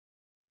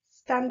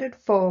standard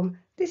form,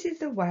 this is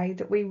the way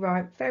that we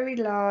write very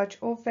large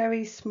or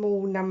very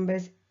small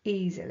numbers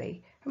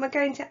easily, and we're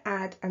going to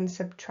add and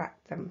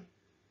subtract them.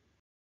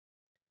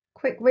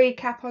 Quick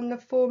recap on the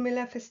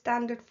formula for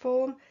standard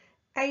form.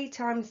 A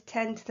times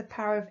 10 to the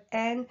power of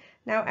n.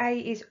 Now A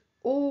is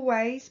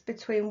always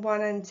between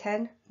 1 and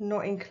 10,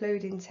 not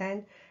including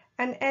 10,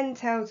 and n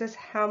tells us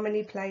how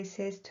many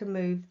places to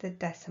move the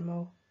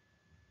decimal.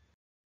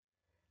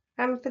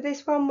 And for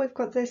this one we've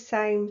got the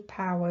same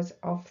powers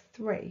of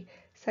 3,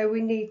 so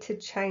we need to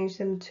change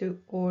them to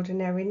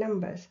ordinary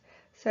numbers.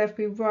 So if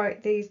we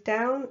write these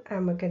down,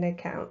 and we're going to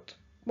count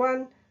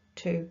 1,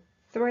 2,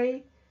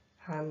 3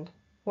 and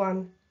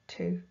 1,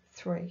 2,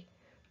 3.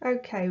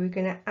 Okay, we're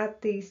going to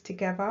add these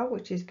together,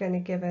 which is going to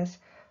give us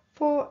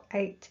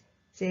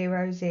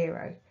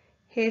 4800.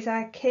 Here's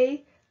our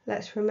key.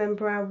 Let's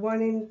remember our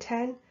 1 in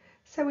 10.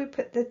 So we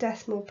put the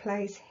decimal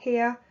place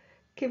here,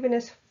 giving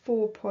us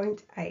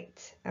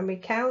 4.8. And we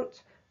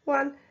count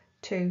 1,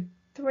 2,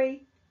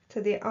 3. So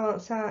the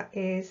answer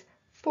is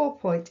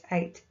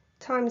 4.8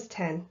 times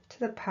 10 to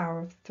the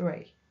power of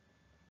 3.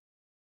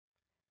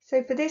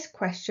 So for this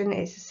question,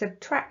 it's a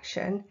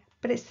subtraction,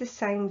 but it's the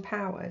same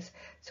powers.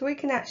 So we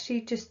can actually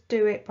just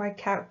do it by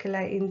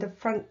calculating the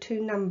front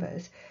two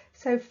numbers.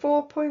 So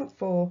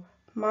 4.4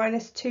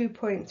 minus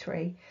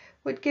 2.3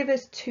 would give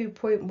us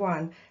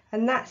 2.1,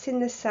 and that's in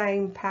the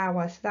same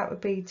power, so that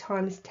would be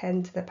times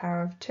 10 to the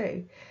power of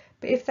 2.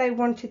 But if they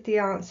wanted the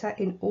answer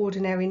in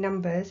ordinary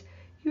numbers,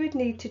 you would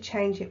need to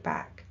change it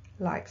back,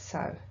 like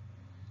so.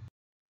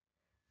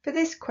 For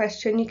this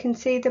question, you can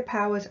see the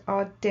powers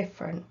are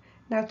different.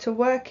 Now to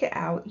work it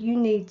out, you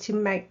need to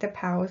make the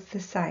powers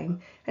the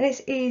same, and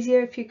it's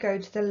easier if you go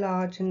to the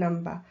larger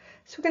number.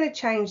 So we're going to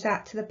change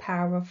that to the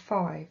power of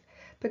 5.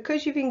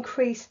 Because you've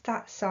increased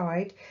that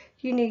side,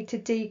 you need to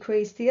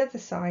decrease the other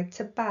side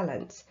to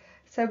balance.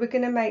 So we're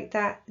going to make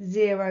that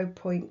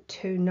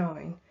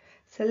 0.29.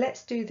 So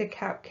let's do the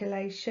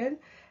calculation,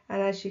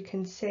 and as you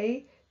can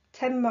see,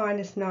 10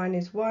 minus 9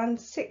 is 1,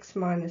 6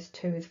 minus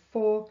 2 is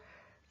 4,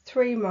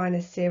 3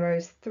 minus 0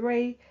 is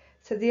 3.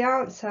 So the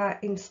answer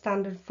in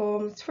standard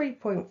form,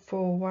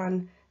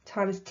 3.41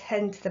 times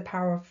 10 to the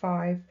power of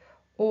 5,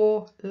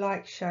 or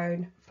like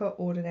shown for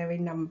ordinary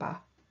number.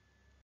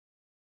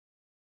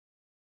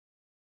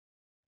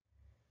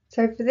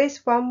 So for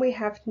this one we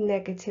have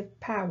negative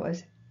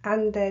powers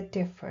and they're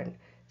different.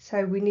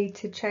 So we need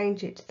to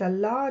change it to the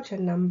larger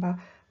number,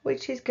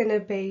 which is going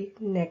to be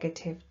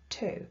negative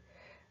 2.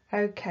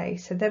 Okay,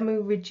 so then we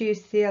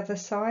reduce the other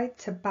side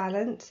to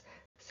balance.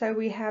 So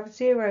we have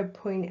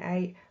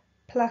 0.8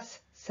 plus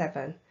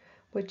 7,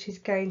 which is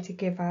going to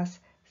give us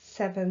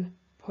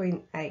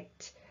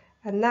 7.8.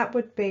 And that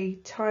would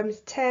be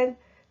times 10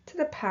 to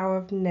the power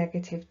of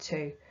negative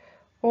 2.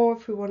 Or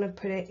if we want to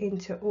put it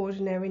into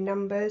ordinary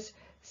numbers,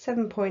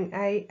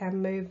 7.8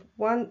 and move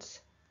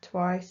once,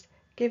 twice,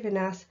 giving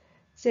us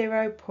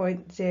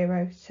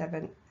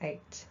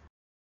 0.078.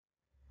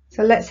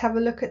 So let's have a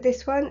look at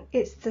this one.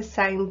 It's the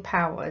same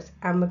powers,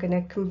 and we're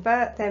going to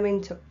convert them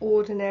into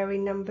ordinary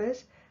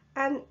numbers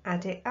and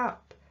add it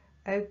up.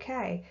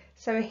 Okay,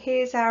 so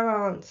here's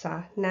our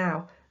answer.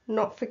 Now,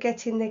 not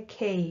forgetting the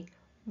key,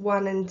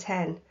 1 and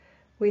 10.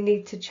 We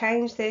need to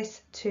change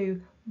this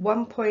to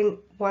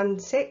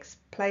 1.16,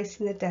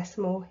 placing the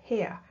decimal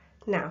here.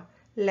 Now,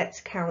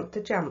 let's count the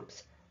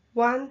jumps.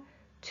 1,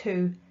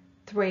 2,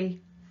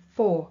 3,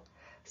 4.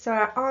 So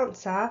our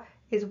answer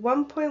is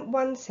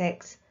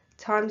 1.16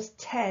 times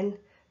 10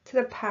 to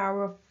the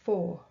power of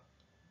 4.